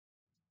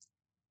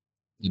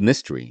The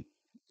mystery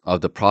of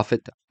the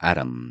Prophet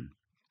Adam.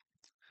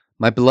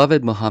 My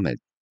beloved Muhammad,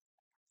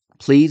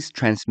 please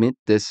transmit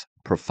this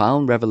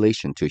profound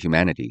revelation to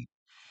humanity.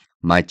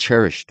 My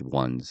cherished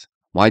ones,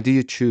 why do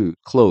you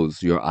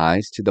close your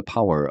eyes to the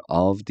power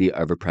of the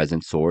ever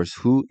present Source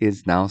who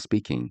is now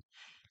speaking?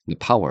 The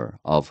power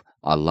of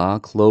Allah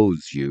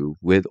clothes you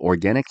with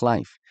organic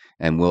life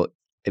and will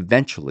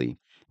eventually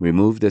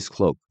remove this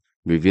cloak,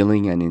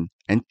 revealing an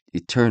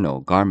eternal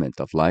garment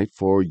of light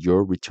for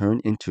your return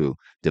into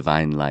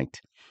divine light.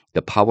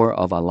 The power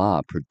of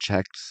Allah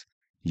projects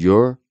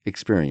your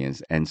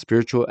experience and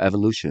spiritual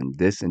evolution,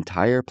 this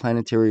entire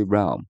planetary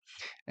realm,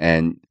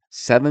 and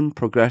seven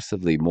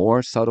progressively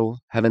more subtle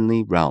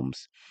heavenly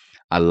realms.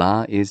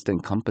 Allah is the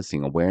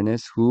encompassing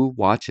awareness who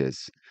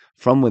watches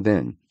from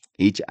within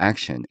each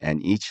action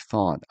and each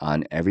thought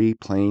on every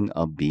plane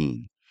of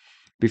being.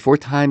 Before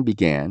time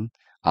began,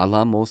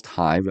 Allah Most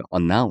High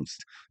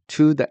announced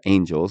to the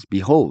angels,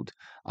 behold,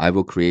 I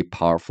will create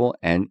powerful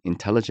and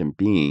intelligent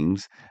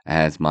beings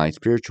as my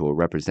spiritual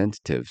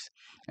representatives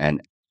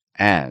and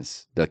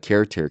as the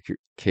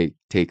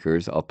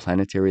caretakers of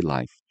planetary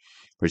life.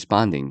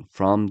 Responding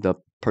from the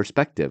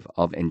perspective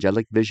of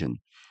angelic vision,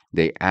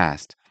 they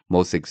asked,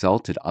 Most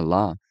exalted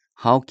Allah,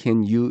 how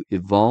can you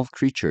evolve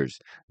creatures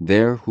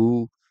there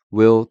who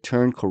will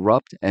turn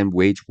corrupt and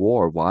wage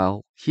war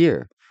while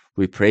here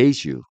we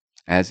praise you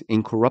as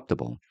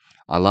incorruptible?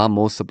 Allah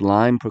most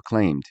sublime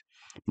proclaimed,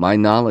 My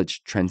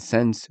knowledge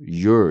transcends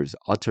yours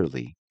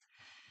utterly.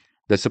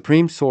 The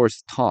Supreme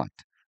Source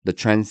taught the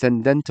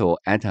transcendental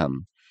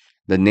atom,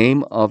 the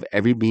name of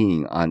every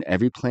being on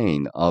every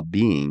plane of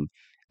being,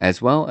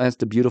 as well as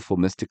the beautiful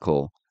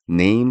mystical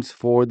names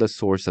for the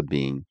source of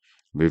being,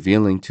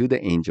 revealing to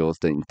the angels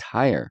the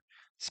entire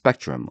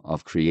spectrum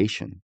of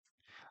creation.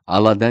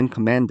 Allah then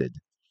commanded,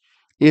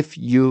 If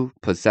you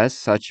possess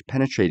such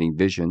penetrating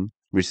vision,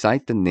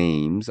 recite the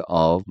names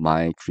of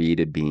my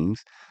created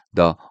beings.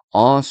 The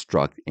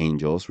awestruck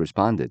angels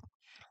responded,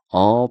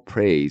 All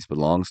praise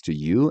belongs to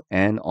you,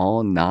 and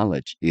all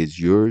knowledge is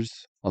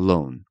yours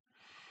alone.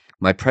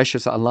 My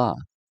precious Allah,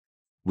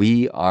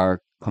 we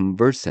are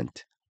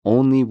conversant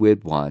only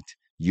with what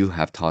you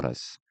have taught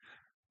us.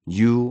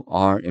 You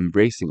are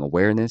embracing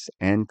awareness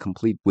and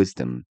complete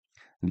wisdom.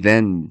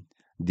 Then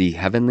the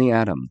heavenly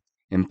Adam,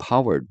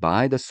 empowered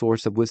by the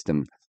source of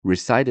wisdom,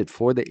 recited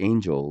for the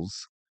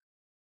angels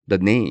the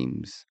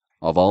names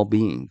of all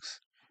beings.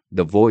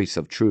 The voice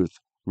of truth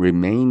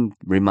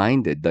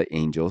reminded the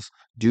angels,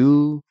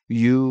 Do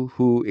you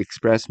who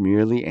express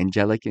merely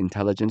angelic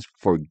intelligence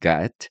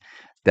forget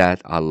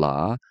that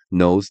Allah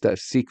knows the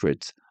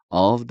secrets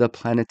of the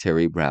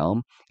planetary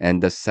realm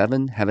and the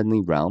seven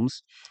heavenly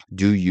realms?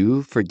 Do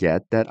you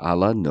forget that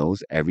Allah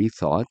knows every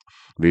thought,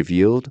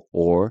 revealed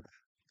or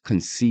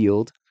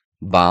concealed?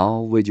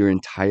 Bow with your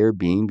entire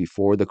being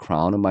before the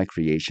crown of my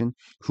creation,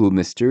 who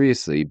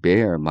mysteriously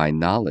bear my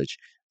knowledge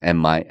and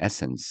my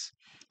essence.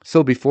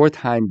 So before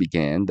time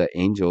began, the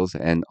angels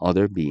and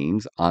other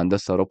beings on the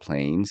subtle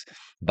planes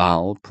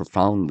bowed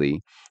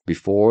profoundly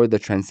before the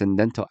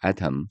transcendental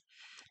atom,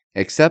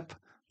 except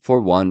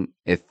for one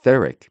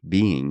etheric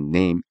being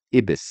named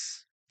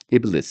Iblis,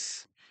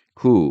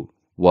 who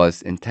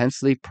was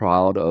intensely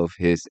proud of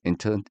his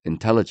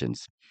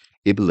intelligence.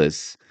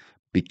 Iblis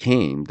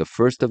became the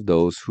first of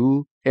those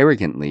who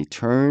arrogantly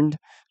turn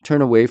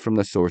away from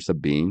the source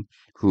of being,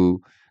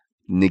 who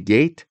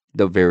negate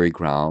the very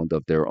ground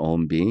of their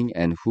own being,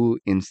 and who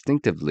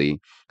instinctively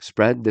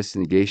spread this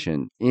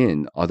negation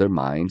in other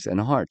minds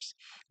and hearts.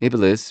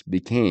 Iblis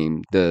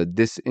became the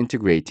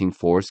disintegrating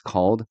force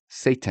called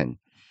Satan.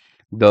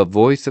 The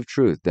voice of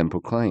truth then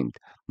proclaimed,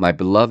 My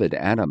beloved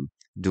Adam,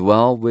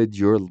 dwell with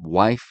your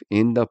wife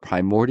in the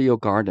primordial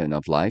garden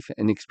of life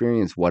and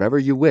experience whatever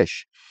you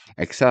wish,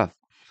 except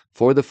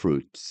for the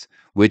fruits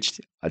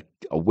which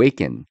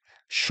awaken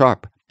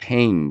sharp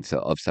pangs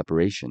of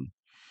separation.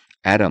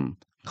 Adam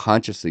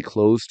consciously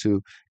chose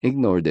to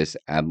ignore this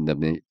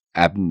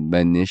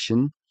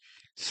admonition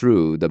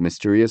through the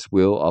mysterious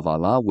will of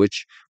Allah,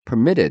 which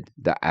permitted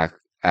the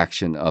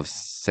action of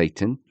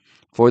Satan,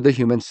 for the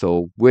human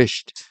soul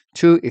wished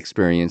to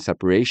experience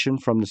separation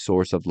from the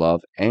source of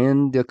love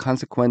and the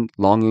consequent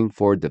longing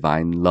for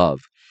divine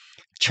love,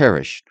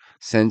 cherished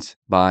since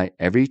by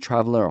every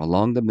traveler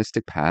along the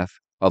mystic path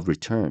of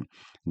return.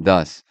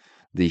 Thus,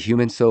 the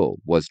human soul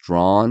was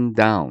drawn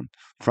down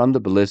from the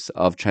bliss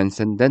of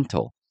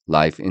transcendental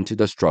life into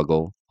the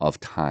struggle of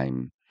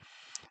time.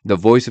 The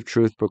voice of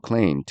truth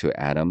proclaimed to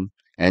Adam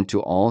and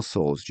to all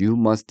souls, You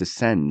must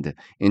descend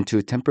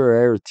into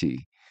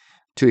temporality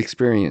to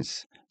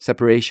experience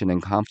separation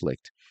and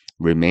conflict.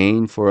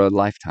 Remain for a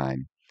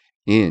lifetime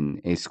in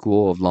a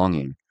school of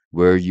longing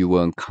where you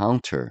will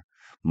encounter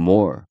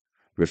more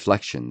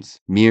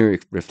mere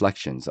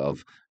reflections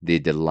of the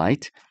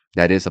delight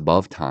that is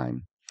above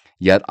time.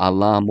 Yet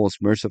Allah, most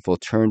merciful,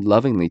 turned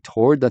lovingly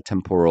toward the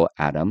temporal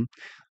Adam,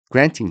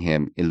 granting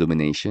him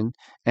illumination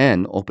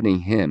and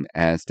opening him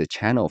as the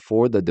channel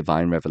for the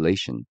divine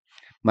revelation.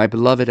 My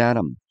beloved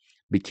Adam,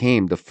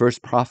 became the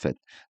first prophet,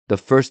 the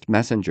first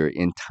messenger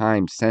in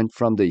time sent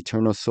from the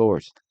eternal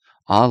source.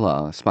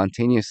 Allah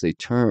spontaneously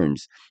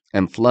turns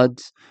and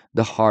floods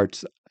the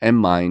hearts and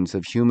minds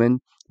of human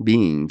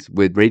beings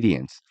with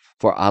radiance,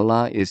 for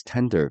Allah is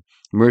tender,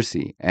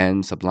 mercy,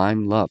 and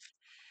sublime love.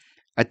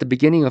 At the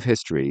beginning of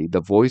history,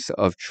 the voice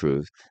of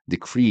truth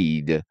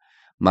decreed,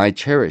 "My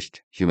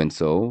cherished human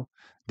soul,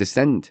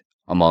 descend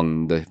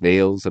among the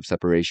veils of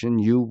separation.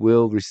 You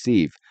will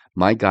receive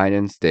my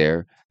guidance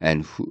there,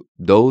 and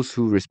those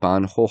who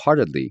respond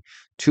wholeheartedly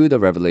to the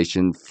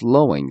revelation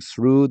flowing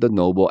through the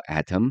noble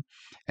atom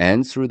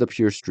and through the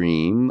pure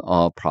stream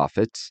of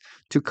prophets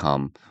to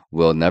come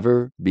will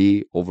never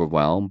be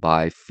overwhelmed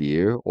by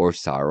fear or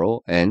sorrow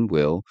and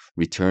will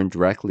return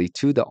directly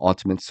to the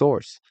ultimate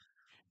source."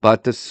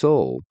 But the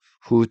soul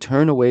who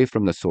turn away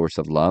from the source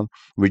of love,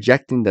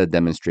 rejecting the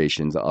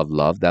demonstrations of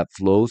love that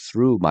flows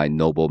through my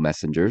noble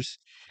messengers,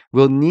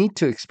 will need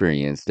to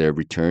experience their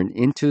return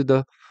into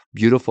the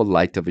beautiful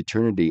light of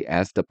eternity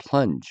as the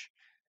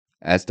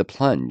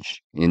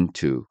plunge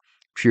into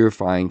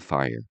purifying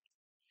fire.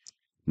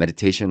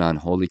 Meditation on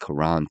Holy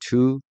Quran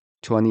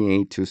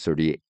 2:28 to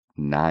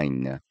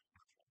 39.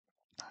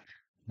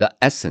 The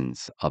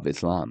essence of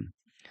Islam.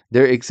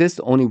 There exists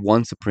only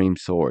one supreme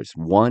source,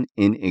 one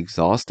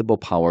inexhaustible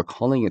power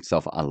calling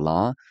itself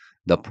Allah,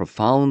 the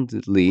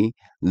profoundly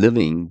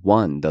living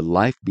one, the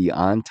life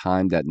beyond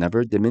time that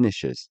never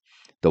diminishes,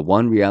 the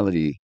one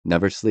reality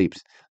never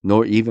sleeps,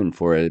 nor even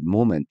for a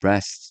moment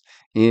rests,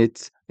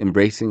 its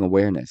embracing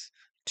awareness.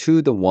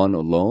 To the one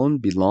alone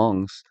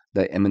belongs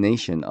the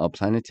emanation of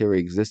planetary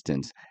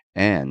existence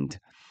and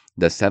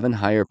the seven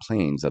higher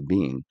planes of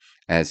being,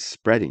 as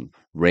spreading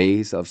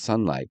rays of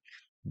sunlight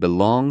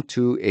belong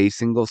to a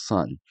single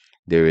sun.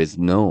 There is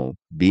no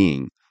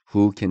being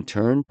who can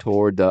turn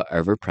toward the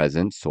ever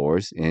present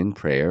source in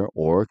prayer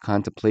or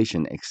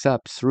contemplation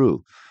except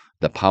through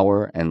the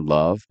power and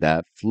love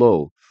that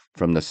flow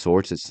from the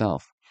source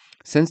itself.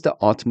 Since the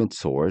ultimate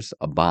source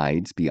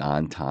abides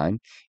beyond time,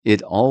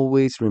 it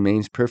always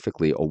remains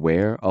perfectly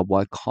aware of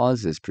what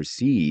causes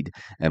proceed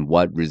and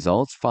what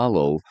results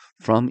follow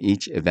from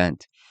each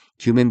event.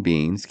 Human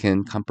beings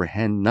can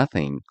comprehend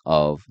nothing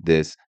of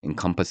this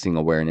encompassing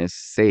awareness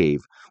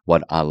save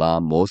what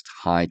Allah Most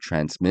High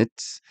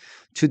transmits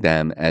to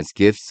them as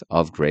gifts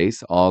of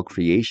grace. All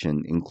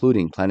creation,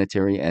 including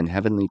planetary and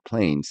heavenly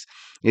planes,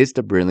 is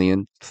the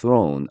brilliant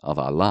throne of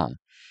Allah.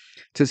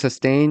 To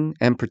sustain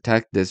and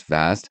protect this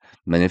vast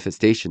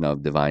manifestation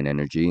of divine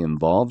energy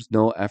involves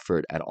no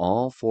effort at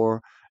all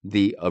for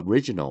the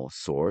original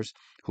source,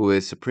 who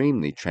is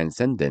supremely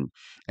transcendent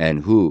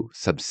and who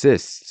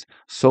subsists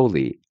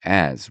solely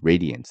as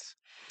radiance.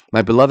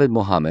 My beloved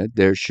Muhammad,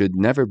 there should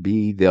never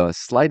be the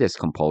slightest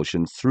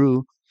compulsion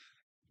through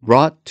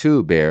brought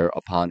to bear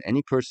upon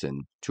any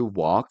person to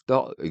walk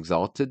the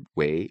exalted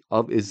way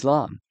of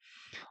Islam.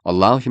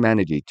 Allow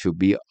humanity to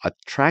be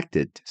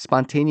attracted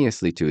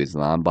spontaneously to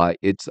Islam by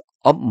its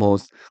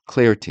utmost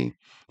clarity.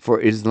 For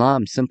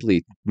Islam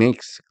simply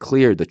makes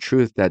clear the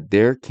truth that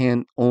there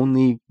can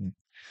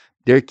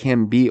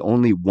be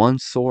only one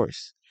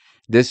source.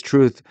 This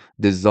truth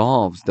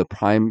dissolves the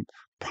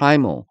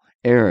primal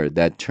error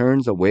that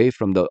turns away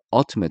from the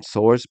ultimate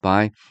source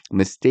by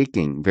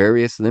mistaking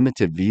various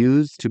limited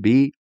views to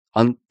be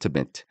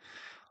ultimate.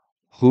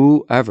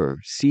 Whoever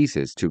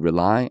ceases to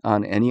rely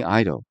on any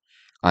idol,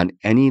 on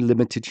any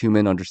limited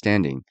human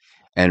understanding,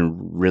 and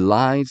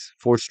relies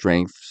for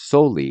strength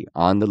solely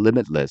on the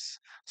limitless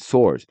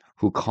source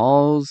who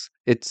calls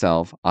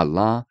itself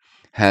Allah,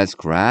 has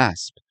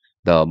grasped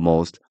the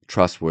most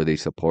trustworthy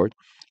support,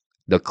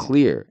 the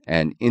clear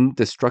and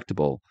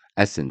indestructible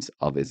essence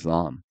of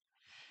Islam.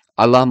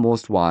 Allah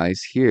Most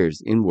Wise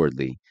hears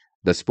inwardly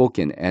the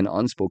spoken and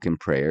unspoken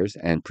prayers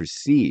and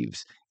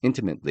perceives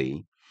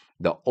intimately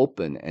the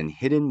open and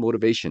hidden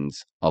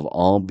motivations of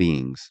all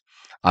beings.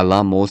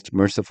 Allah Most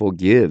Merciful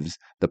gives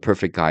the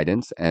perfect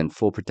guidance and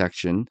full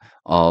protection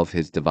of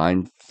His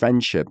divine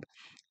friendship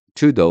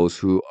to those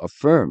who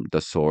affirm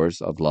the source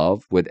of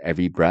love with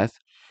every breath,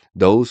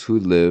 those who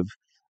live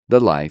the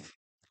life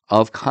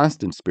of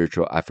constant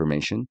spiritual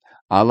affirmation.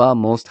 Allah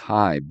Most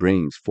High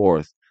brings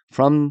forth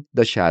from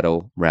the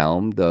shadow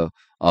realm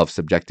of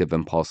subjective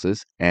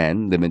impulses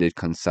and limited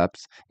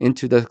concepts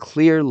into the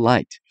clear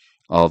light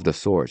of the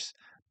source.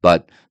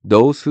 But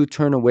those who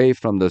turn away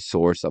from the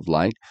source of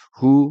light,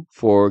 who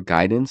for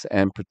guidance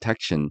and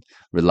protection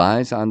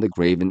relies on the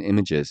graven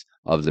images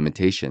of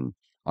limitation,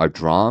 are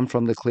drawn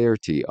from the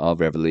clarity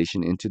of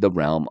revelation into the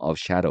realm of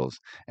shadows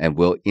and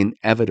will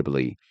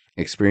inevitably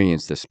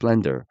experience the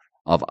splendor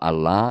of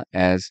Allah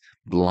as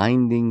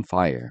blinding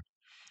fire.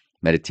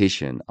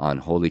 Meditation on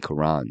Holy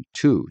Quran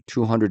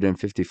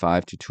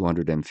 2:255 to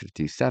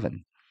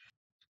 257.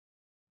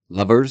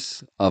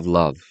 Lovers of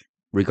love.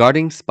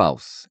 Regarding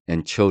spouse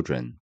and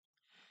children,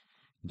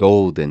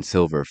 gold and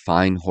silver,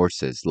 fine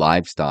horses,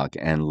 livestock,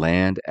 and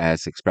land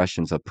as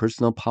expressions of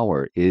personal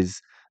power is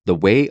the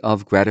way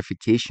of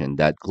gratification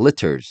that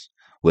glitters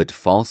with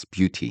false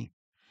beauty.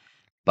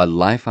 But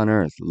life on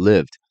earth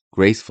lived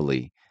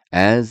gracefully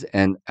as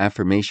an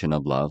affirmation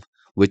of love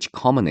which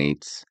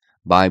culminates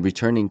by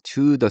returning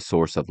to the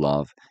source of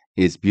love,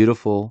 is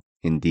beautiful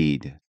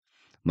indeed.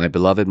 My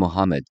beloved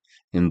Muhammad,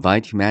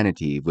 invite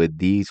humanity with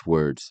these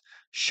words.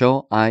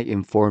 Shall I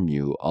inform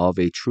you of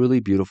a truly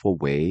beautiful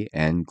way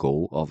and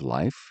goal of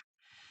life?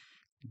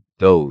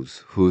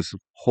 Those whose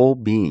whole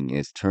being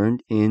is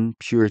turned in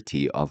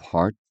purity of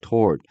heart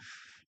toward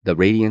the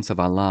radiance of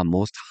Allah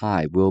Most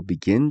High will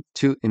begin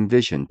to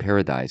envision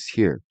paradise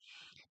here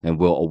and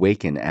will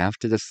awaken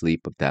after the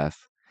sleep of death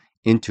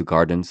into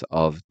gardens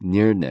of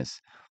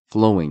nearness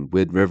flowing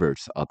with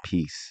rivers of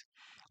peace.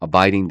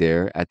 Abiding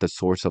there at the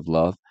source of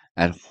love,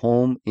 at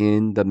home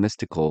in the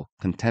mystical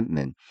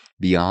contentment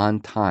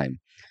beyond time,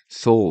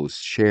 souls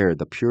share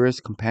the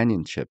purest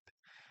companionship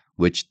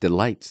which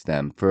delights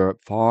them for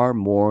far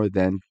more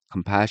than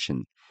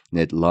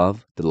compassionate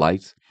love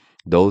delights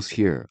those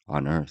here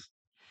on earth.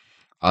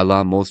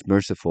 Allah most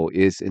merciful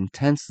is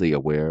intensely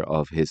aware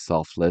of his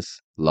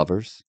selfless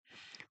lovers,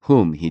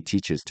 whom he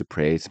teaches to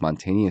pray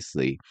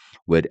spontaneously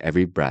with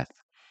every breath.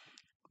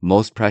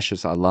 Most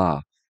precious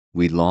Allah,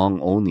 we long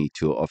only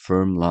to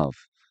affirm love.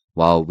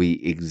 While we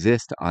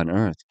exist on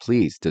earth,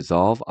 please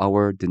dissolve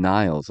our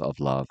denials of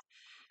love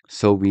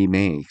so we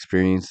may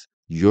experience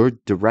your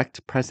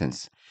direct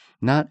presence,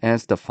 not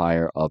as the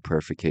fire of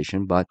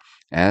purification, but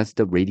as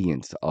the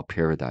radiance of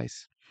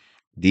paradise.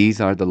 These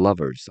are the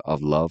lovers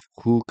of love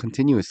who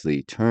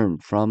continuously turn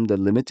from the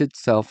limited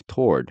self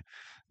toward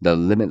the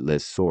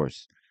limitless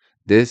source.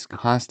 This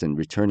constant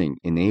returning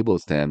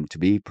enables them to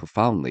be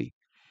profoundly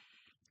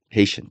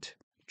patient,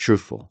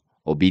 truthful,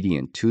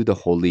 obedient to the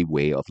holy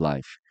way of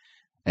life,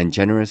 and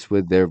generous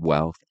with their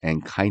wealth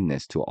and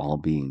kindness to all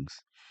beings.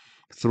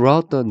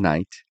 Throughout the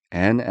night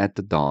and at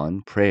the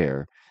dawn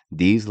prayer,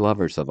 these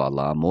lovers of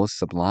Allah most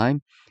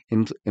sublime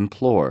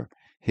implore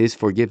His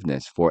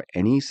forgiveness for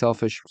any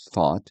selfish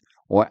thought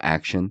or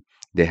action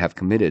they have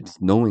committed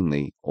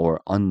knowingly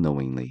or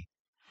unknowingly.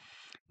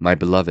 My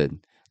beloved,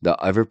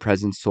 the ever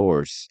present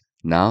source,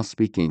 now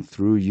speaking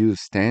through you,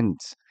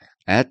 stands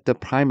at the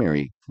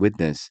primary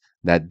witness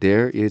that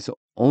there is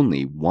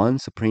only one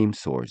supreme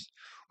source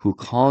who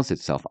calls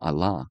itself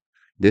Allah.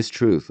 This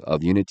truth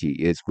of unity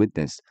is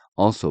witnessed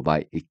also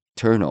by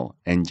eternal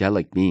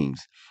angelic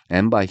beings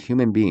and by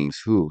human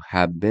beings who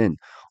have been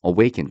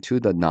awakened to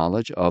the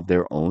knowledge of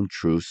their own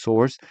true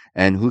source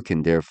and who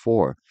can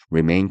therefore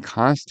remain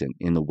constant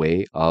in the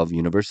way of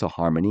universal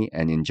harmony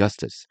and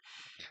injustice.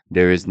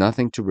 There is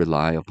nothing to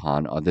rely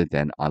upon other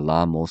than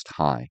Allah Most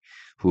High,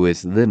 who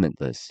is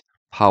limitless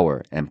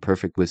power and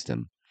perfect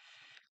wisdom.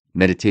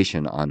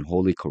 Meditation on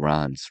Holy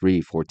Koran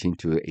 3:14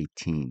 to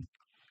 18.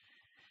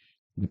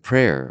 The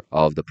prayer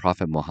of the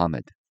Prophet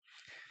Muhammad.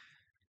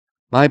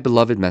 My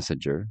beloved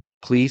messenger,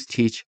 please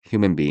teach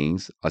human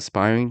beings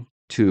aspiring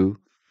to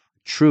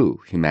true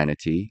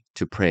humanity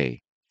to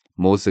pray.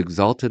 Most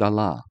exalted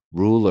Allah,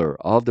 ruler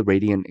of the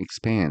radiant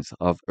expanse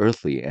of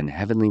earthly and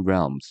heavenly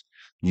realms,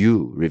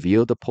 you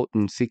reveal the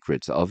potent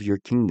secrets of your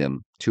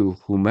kingdom to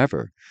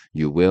whomever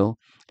you will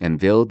and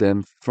veil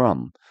them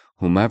from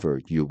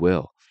whomever you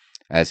will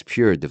as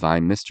pure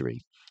divine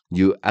mystery.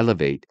 You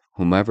elevate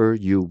whomever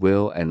you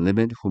will and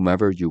limit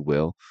whomever you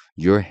will.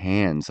 Your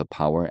hands of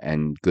power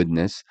and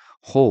goodness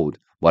hold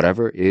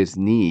whatever is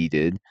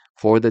needed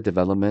for the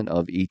development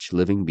of each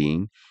living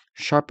being,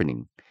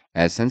 sharpening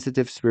as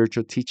sensitive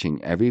spiritual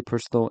teaching every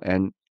personal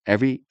and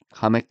every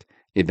cosmic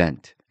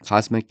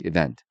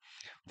event.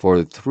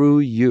 For through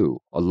you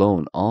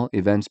alone all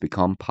events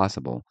become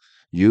possible.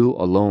 You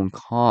alone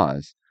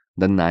cause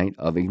the night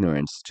of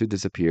ignorance to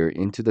disappear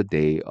into the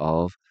day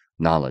of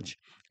knowledge,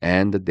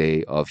 and the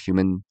day of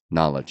human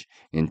knowledge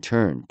in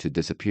turn to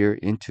disappear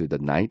into the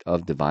night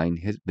of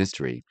divine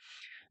mystery.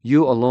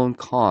 You alone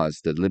cause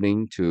the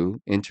living to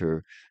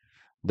enter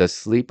the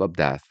sleep of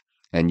death,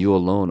 and you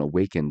alone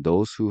awaken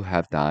those who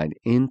have died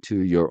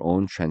into your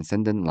own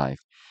transcendent life.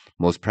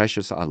 Most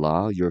precious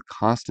Allah, your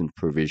constant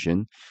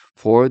provision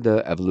for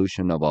the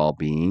evolution of all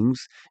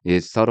beings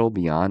is subtle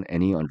beyond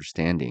any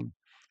understanding.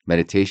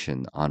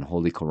 Meditation on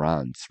Holy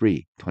Quran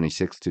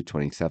 3:26 to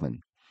 27.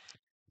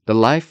 The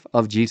life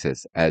of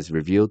Jesus as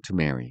revealed to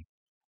Mary.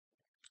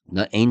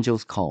 The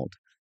angels called.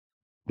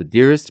 The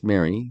dearest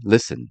Mary,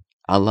 listen.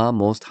 Allah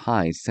Most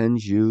High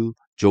sends you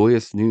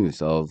joyous news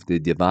of the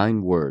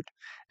divine word,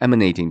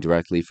 emanating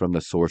directly from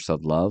the source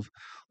of love,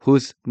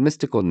 whose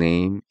mystical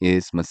name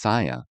is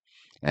Messiah,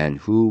 and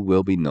who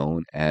will be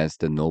known as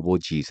the noble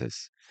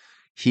Jesus.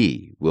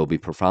 He will be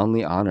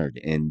profoundly honored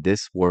in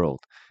this world,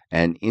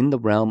 and in the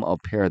realm of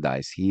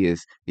paradise he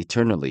is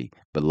eternally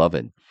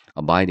beloved,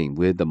 abiding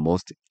with the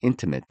most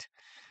intimate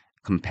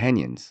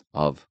companions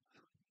of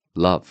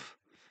love.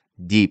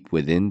 Deep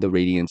within the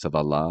radiance of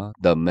Allah,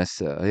 the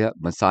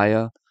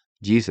Messiah,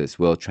 Jesus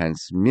will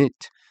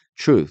transmit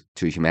truth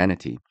to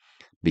humanity,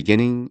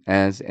 beginning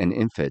as an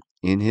infant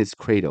in his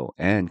cradle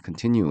and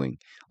continuing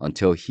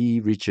until he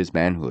reaches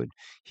manhood.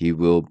 He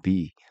will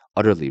be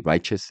utterly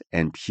righteous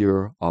and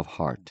pure of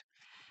heart.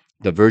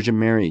 The Virgin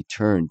Mary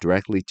turned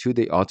directly to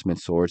the ultimate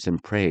source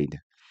and prayed,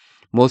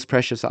 Most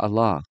precious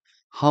Allah,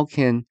 how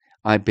can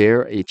I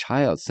bear a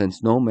child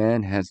since no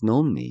man has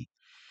known me?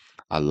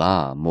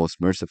 Allah,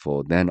 most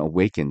merciful, then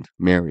awakened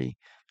Mary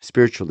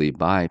spiritually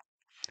by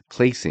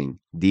placing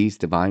these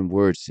divine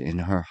words in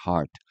her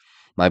heart.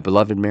 My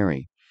beloved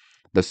Mary,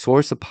 the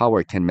source of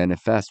power can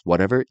manifest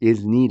whatever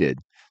is needed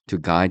to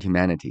guide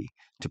humanity,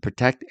 to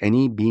protect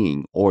any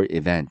being or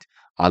event.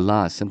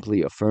 Allah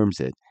simply affirms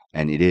it,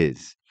 and it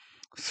is.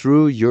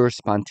 Through your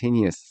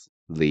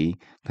spontaneously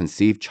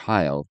conceived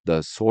child,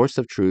 the source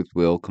of truth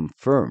will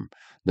confirm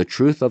the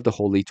truth of the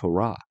Holy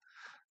Torah.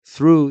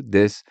 Through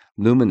this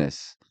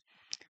luminous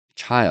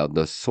child,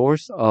 the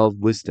source of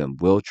wisdom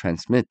will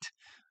transmit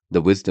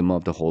the wisdom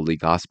of the Holy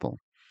Gospel.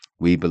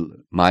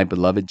 My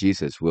beloved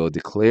Jesus will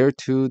declare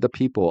to the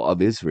people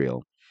of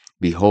Israel,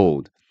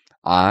 Behold,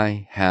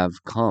 I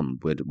have come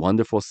with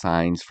wonderful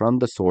signs from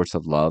the source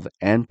of love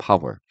and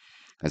power.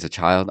 As a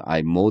child,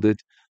 I molded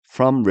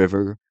from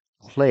river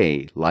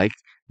clay like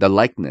the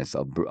likeness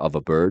of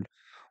a bird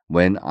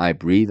when I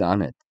breathed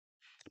on it.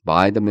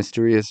 By the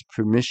mysterious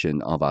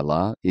permission of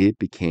Allah, it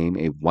became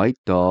a white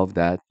dove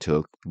that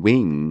took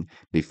wing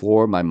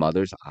before my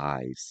mother's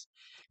eyes.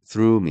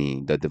 Through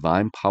me, the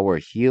divine power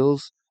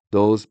heals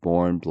those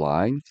born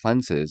blind,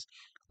 cleanses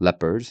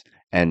lepers,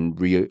 and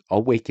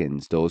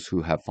reawakens those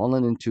who have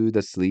fallen into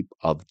the sleep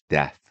of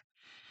death.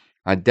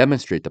 I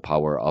demonstrate the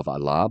power of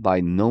Allah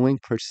by knowing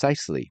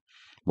precisely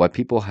what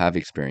people have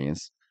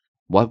experienced,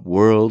 what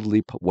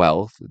worldly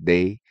wealth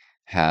they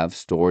have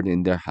stored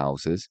in their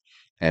houses,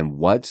 and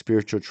what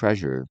spiritual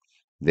treasure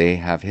they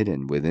have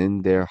hidden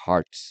within their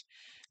hearts.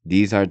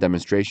 These are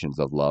demonstrations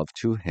of love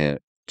to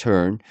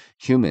turn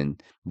human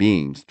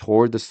beings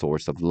toward the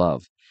source of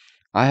love.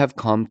 I have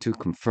come to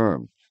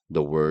confirm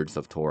the words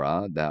of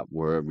Torah that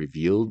were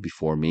revealed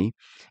before me,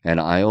 and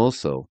I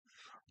also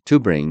to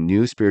bring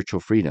new spiritual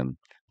freedom,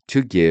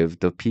 to give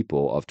the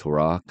people of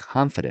Torah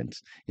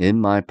confidence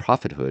in my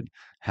prophethood,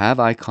 have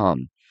I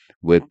come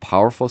with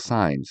powerful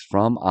signs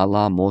from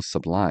Allah Most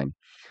Sublime.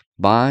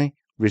 By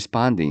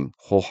responding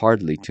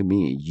wholeheartedly to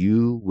me,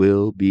 you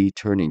will be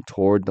turning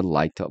toward the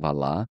light of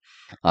Allah.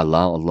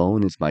 Allah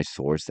alone is my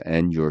source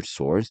and your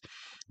source.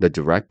 The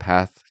direct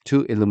path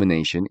to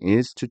illumination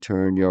is to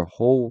turn your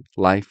whole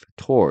life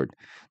toward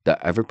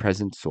the ever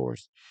present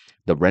source.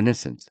 The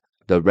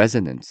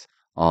resonance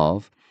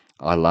of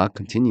Allah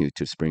continued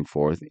to spring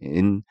forth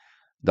in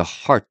the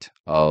heart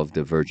of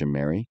the Virgin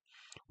Mary.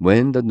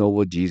 When the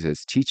noble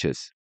Jesus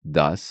teaches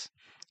thus,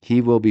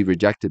 he will be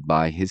rejected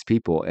by his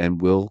people and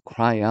will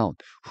cry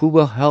out, Who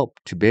will help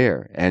to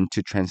bear and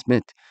to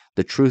transmit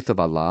the truth of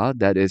Allah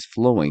that is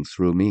flowing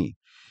through me?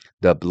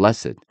 The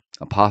blessed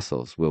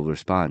apostles will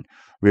respond,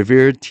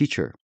 Revered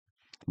teacher,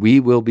 we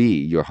will be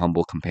your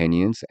humble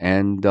companions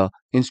and the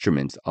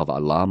instruments of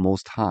Allah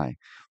Most High,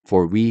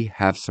 for we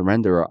have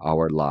surrendered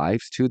our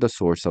lives to the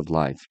source of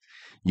life.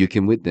 You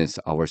can witness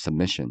our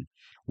submission.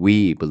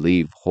 We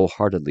believe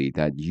wholeheartedly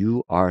that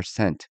you are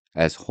sent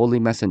as holy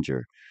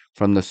messenger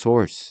from the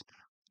source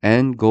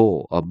and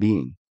goal of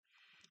being.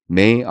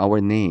 May our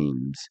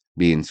names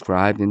be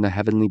inscribed in the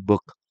heavenly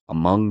book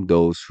among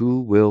those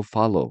who will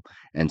follow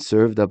and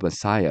serve the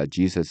Messiah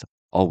Jesus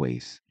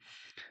always.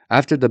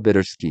 After the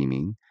bitter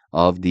scheming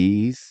of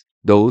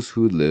those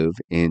who live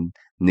in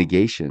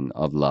negation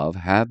of love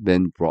have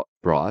been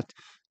brought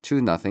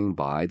to nothing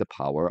by the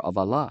power of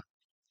Allah.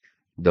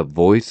 The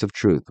voice of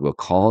truth will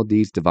call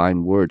these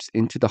divine words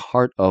into the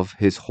heart of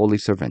his holy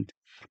servant.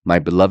 My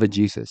beloved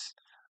Jesus,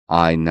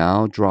 I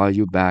now draw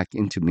you back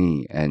into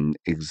me and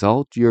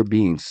exalt your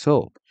being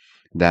so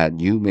that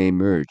you may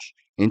merge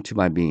into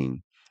my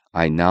being.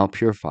 I now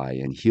purify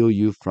and heal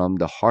you from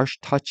the harsh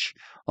touch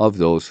of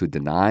those who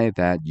deny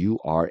that you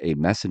are a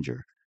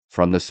messenger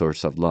from the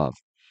source of love.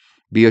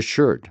 Be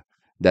assured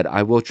that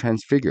I will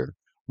transfigure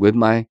with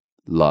my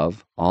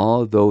love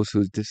all those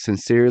who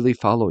sincerely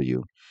follow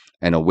you,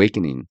 and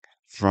awakening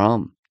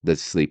from the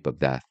sleep of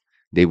death,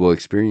 they will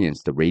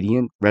experience the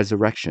radiant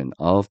resurrection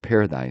of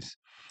paradise.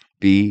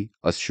 Be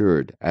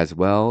assured as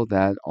well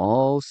that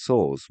all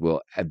souls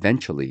will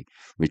eventually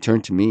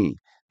return to me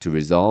to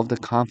resolve the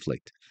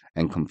conflict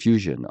and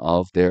confusion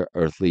of their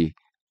earthly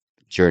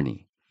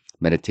journey.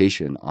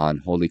 Meditation on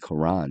Holy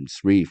Koran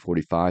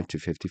 3:45 to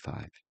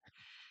 55.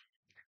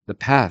 The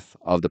path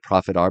of the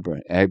Prophet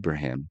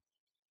Abraham.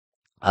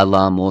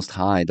 Allah Most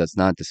High does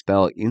not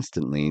dispel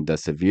instantly the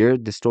severe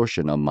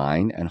distortion of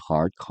mind and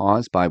heart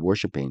caused by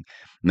worshiping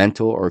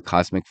mental or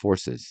cosmic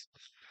forces.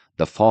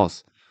 The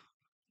false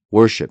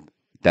worship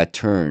that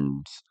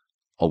turns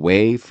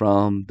away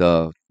from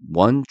the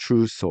one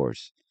true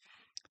source.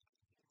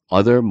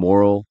 Other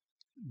moral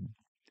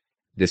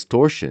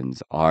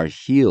distortions are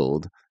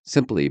healed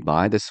simply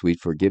by the sweet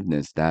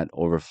forgiveness that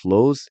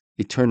overflows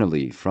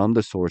eternally from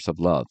the source of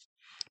love.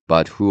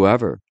 But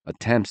whoever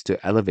attempts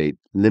to elevate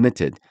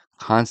limited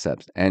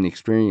concepts and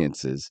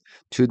experiences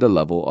to the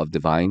level of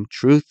divine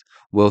truth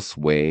will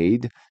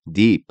wade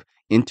deep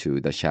into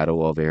the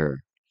shadow of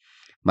error.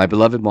 My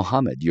beloved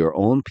Muhammad, your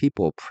own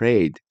people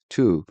prayed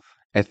to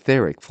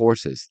etheric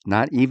forces,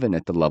 not even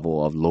at the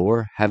level of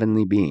lower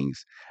heavenly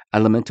beings,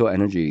 elemental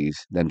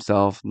energies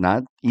themselves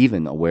not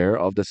even aware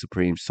of the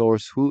Supreme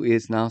Source who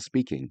is now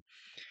speaking.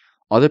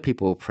 Other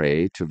people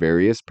pray to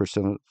various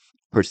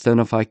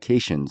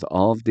personifications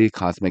of the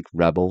cosmic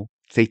rebel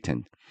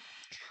Satan,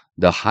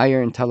 the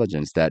higher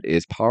intelligence that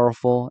is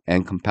powerful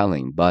and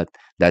compelling, but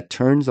that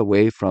turns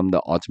away from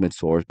the ultimate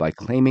source by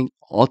claiming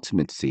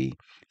ultimacy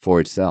for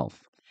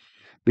itself.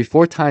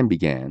 Before time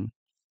began,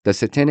 the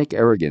satanic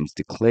arrogance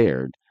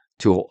declared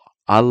to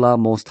Allah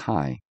Most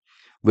High,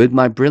 with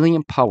my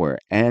brilliant power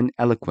and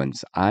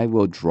eloquence, I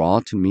will draw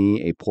to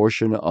me a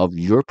portion of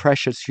your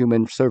precious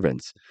human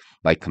servants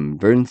by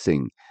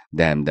convincing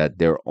them that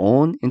their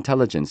own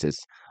intelligence is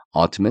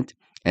ultimate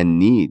and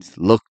needs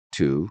look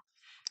to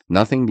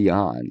nothing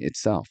beyond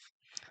itself.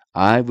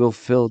 I will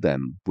fill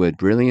them with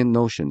brilliant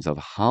notions of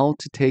how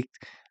to take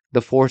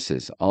the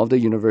forces of the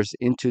universe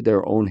into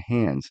their own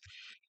hands,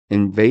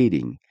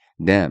 invading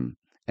them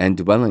and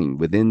dwelling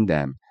within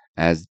them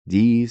as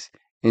these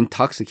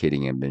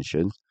intoxicating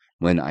ambitions,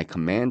 when I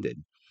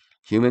commanded,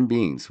 human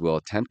beings will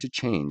attempt to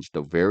change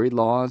the very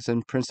laws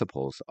and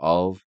principles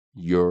of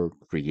your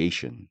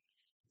creation.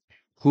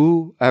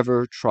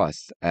 Whoever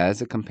trusts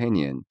as a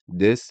companion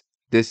this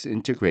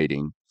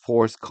disintegrating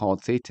force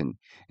called Satan,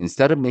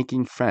 instead of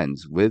making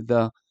friends with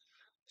the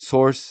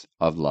source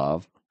of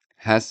love,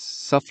 has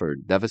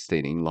suffered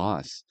devastating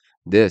loss.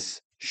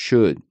 This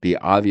should be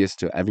obvious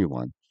to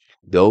everyone.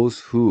 Those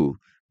who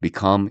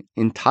become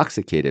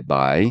intoxicated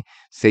by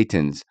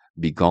Satan's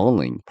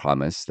beguiling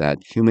promise that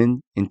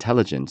human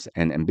intelligence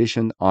and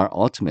ambition are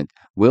ultimate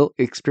will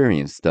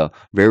experience the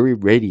very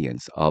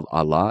radiance of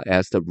Allah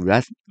as the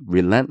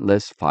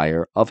relentless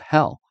fire of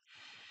hell.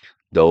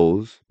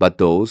 Those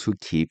who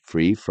keep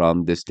free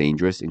from this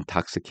dangerous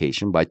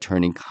intoxication by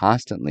turning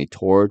constantly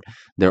toward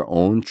their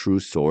own true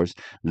source,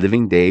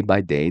 living day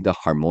by day the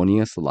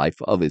harmonious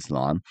life of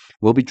Islam,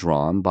 will be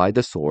drawn by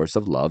the source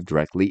of love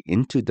directly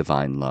into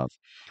divine love,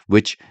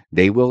 which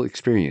they will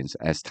experience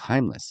as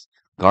timeless,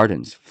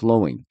 gardens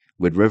flowing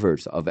with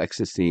rivers of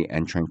ecstasy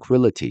and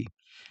tranquility.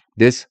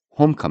 This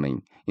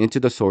homecoming into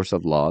the source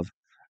of love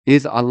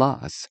is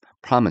Allah's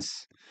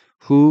promise.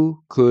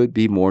 Who could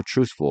be more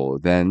truthful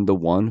than the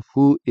one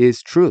who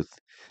is truth?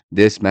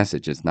 This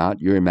message is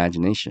not your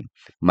imagination,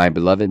 my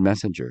beloved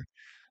messenger,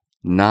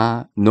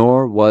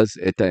 nor was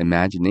it the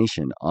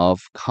imagination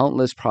of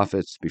countless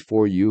prophets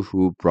before you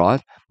who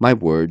brought my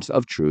words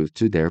of truth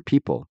to their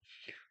people.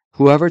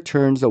 Whoever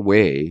turns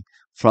away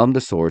from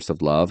the source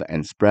of love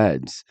and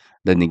spreads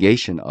the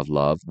negation of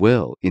love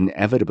will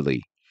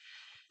inevitably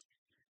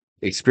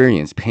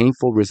experience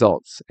painful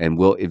results and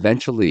will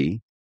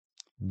eventually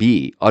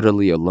be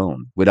utterly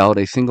alone, without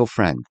a single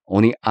friend.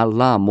 Only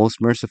Allah, most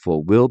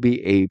merciful, will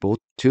be able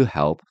to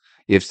help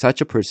if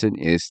such a person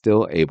is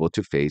still able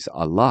to face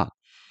Allah.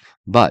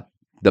 But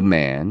the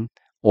man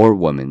or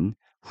woman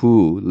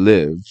who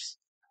lives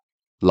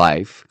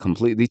life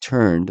completely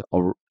turned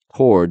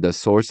toward the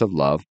source of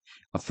love,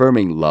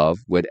 affirming love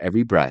with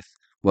every breath,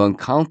 will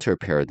encounter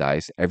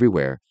paradise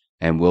everywhere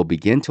and will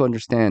begin to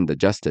understand the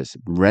justice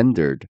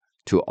rendered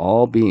to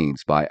all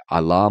beings by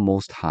Allah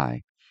Most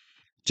High.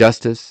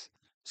 Justice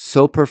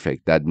so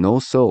perfect that no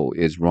soul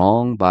is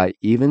wronged by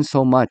even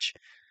so much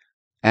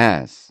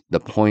as the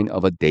point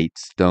of a date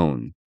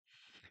stone.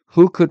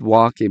 Who could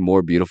walk a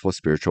more beautiful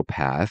spiritual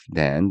path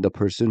than the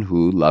person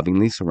who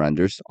lovingly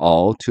surrenders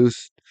all to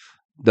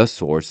the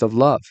source of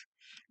love,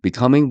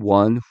 becoming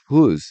one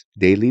whose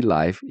daily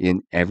life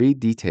in every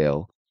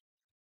detail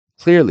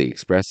clearly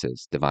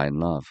expresses divine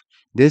love?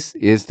 This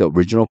is the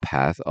original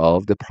path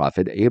of the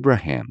prophet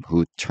Abraham,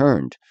 who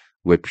turned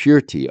with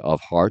purity of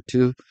heart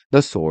to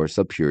the source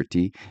of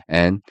purity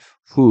and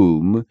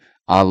whom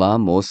Allah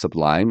most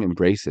sublime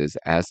embraces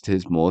as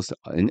his most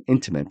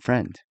intimate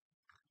friend.